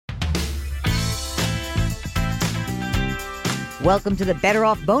Welcome to the Better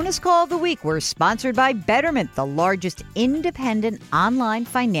Off Bonus Call of the Week. We're sponsored by Betterment, the largest independent online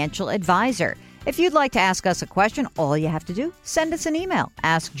financial advisor. If you'd like to ask us a question, all you have to do, send us an email.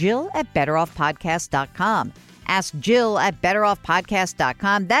 Ask Jill at betteroffpodcast.com. Ask Jill at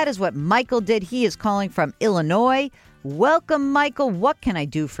betteroffpodcast.com. That is what Michael did. He is calling from Illinois. Welcome, Michael. What can I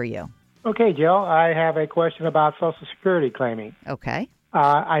do for you? Okay, Jill, I have a question about Social Security claiming. Okay.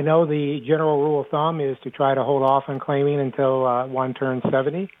 I know the general rule of thumb is to try to hold off on claiming until one turns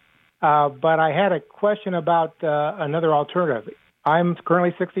 70. But I had a question about another alternative. I'm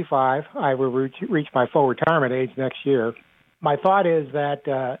currently 65. I will reach my full retirement age next year. My thought is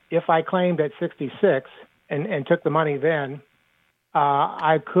that if I claimed at 66 and took the money then,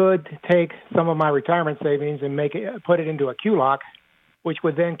 I could take some of my retirement savings and put it into a QLOC, which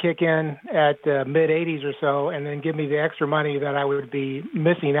would then kick in at mid-80s or so, and then give me the extra money that I would be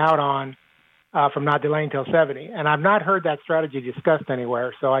missing out on from not delaying till 70. And I've not heard that strategy discussed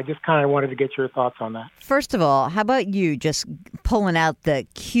anywhere, so I just kind of wanted to get your thoughts on that. First of all, how about you just pulling out the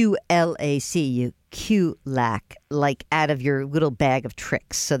QLAC, QLAC, like out of your little bag of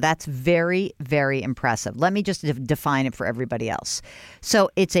tricks. So that's very, very impressive. Let me just define it for everybody else. So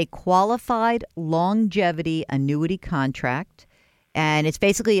it's a qualified longevity annuity contract. And it's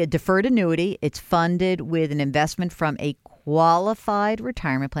basically a deferred annuity. It's funded with an investment from a qualified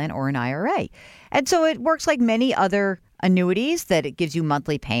retirement plan or an IRA. And so it works like many other annuities that it gives you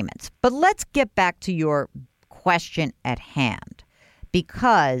monthly payments. But let's get back to your question at hand.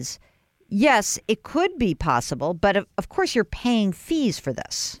 Because, yes, it could be possible, but of course you're paying fees for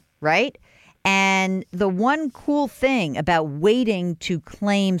this, right? And the one cool thing about waiting to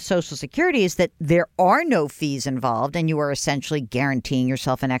claim Social Security is that there are no fees involved and you are essentially guaranteeing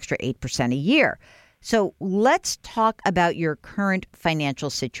yourself an extra 8% a year. So let's talk about your current financial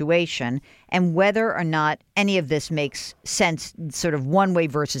situation and whether or not any of this makes sense sort of one way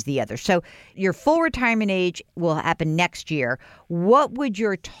versus the other. So your full retirement age will happen next year. What would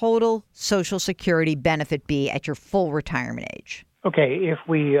your total Social Security benefit be at your full retirement age? Okay, if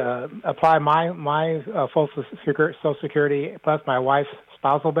we apply my full Social Security plus my wife's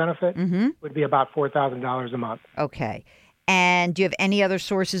spousal benefit, would be about $4,000 a month. Okay. And do you have any other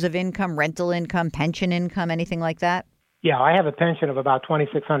sources of income, rental income, pension income, anything like that? Yeah, I have a pension of about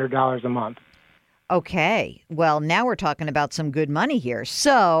 $2,600 a month. Okay. Well, now we're talking about some good money here.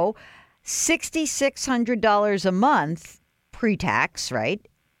 So $6,600 a month pre-tax, right?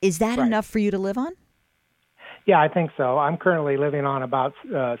 Is that enough for you to live on? Yeah, I think so. I'm currently living on about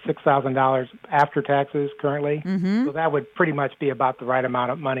 $6,000 after taxes currently. So that would pretty much be about the right amount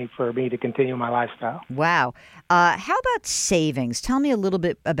of money for me to continue my lifestyle. Wow. How about savings? Tell me a little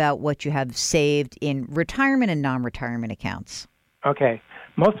bit about what you have saved in retirement and non-retirement accounts. Okay.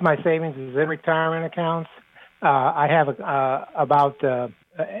 Most of my savings is in retirement accounts. I have about,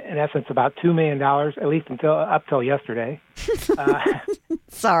 in essence, about $2 million, at least up till yesterday.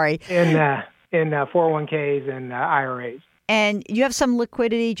 Sorry. In 401ks and IRAs. And you have some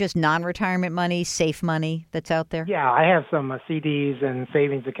liquidity, just non-retirement money, safe money that's out there? Yeah, I have some CDs and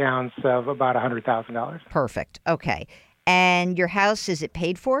savings accounts of about $100,000. Perfect. Okay. And your house, is it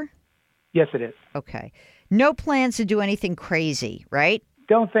paid for? Yes, it is. Okay. No plans to do anything crazy, right?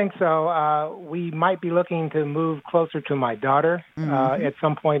 Don't think so. We might be looking to move closer to my daughter at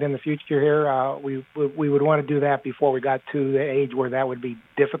some point in the future here. We would want to do that before we got to the age where that would be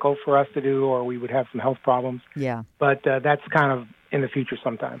difficult for us to do, or we would have some health problems. Yeah. But that's kind of in the future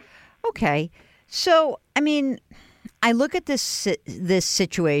sometime. Okay. So, I mean, I look at this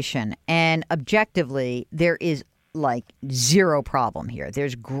situation, and objectively, there is like zero problem here.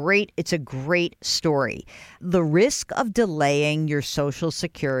 It's a great story. The risk of delaying your Social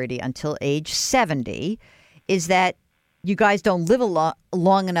Security until age 70 is that you guys don't live a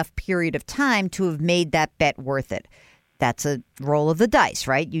long enough period of time to have made that bet worth it. That's a roll of the dice,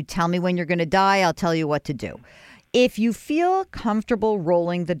 right? You tell me when you're going to die, I'll tell you what to do. If you feel comfortable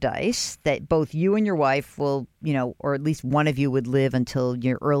rolling the dice that both you and your wife will, or at least one of you would live until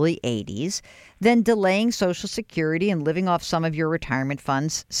your early 80s, then delaying Social Security and living off some of your retirement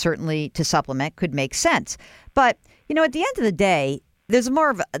funds, certainly to supplement, could make sense. But, at the end of the day, there's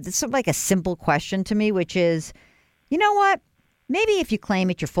sort of like a simple question to me, which is, you know what? Maybe if you claim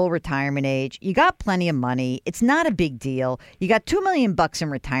at your full retirement age, you got plenty of money. It's not a big deal. You got $2 million in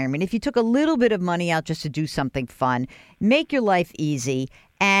retirement. If you took a little bit of money out just to do something fun, make your life easy,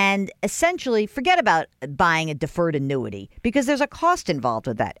 And essentially, forget about buying a deferred annuity because there's a cost involved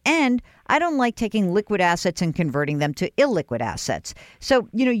with that. And I don't like taking liquid assets and converting them to illiquid assets. So,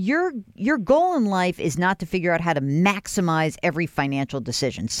 your goal in life is not to figure out how to maximize every financial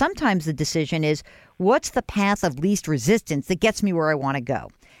decision. Sometimes the decision is, what's the path of least resistance that gets me where I want to go?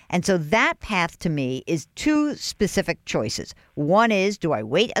 And so that path to me is two specific choices. One is, do I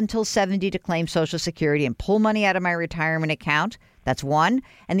wait until 70 to claim Social Security and pull money out of my retirement account? That's one.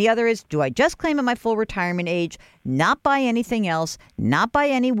 And the other is, do I just claim at my full retirement age, not buy anything else, not buy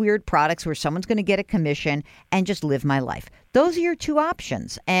any weird products where someone's going to get a commission, and just live my life? Those are your two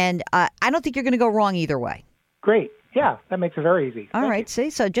options. And I don't think you're going to go wrong either way. Great. Yeah, that makes it very easy. All right. See,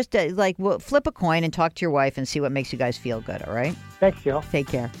 so just flip a coin and talk to your wife and see what makes you guys feel good. All right. Thanks, Jill. Take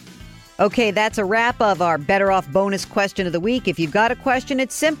care. Okay, that's a wrap of our Better Off bonus question of the week. If you've got a question,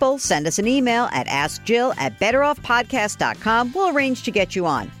 it's simple. Send us an email at askjill@betteroffpodcast.com. We'll arrange to get you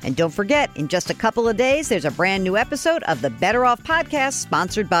on. And don't forget, in just a couple of days, there's a brand new episode of the Better Off Podcast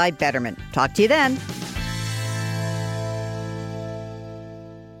sponsored by Betterment. Talk to you then.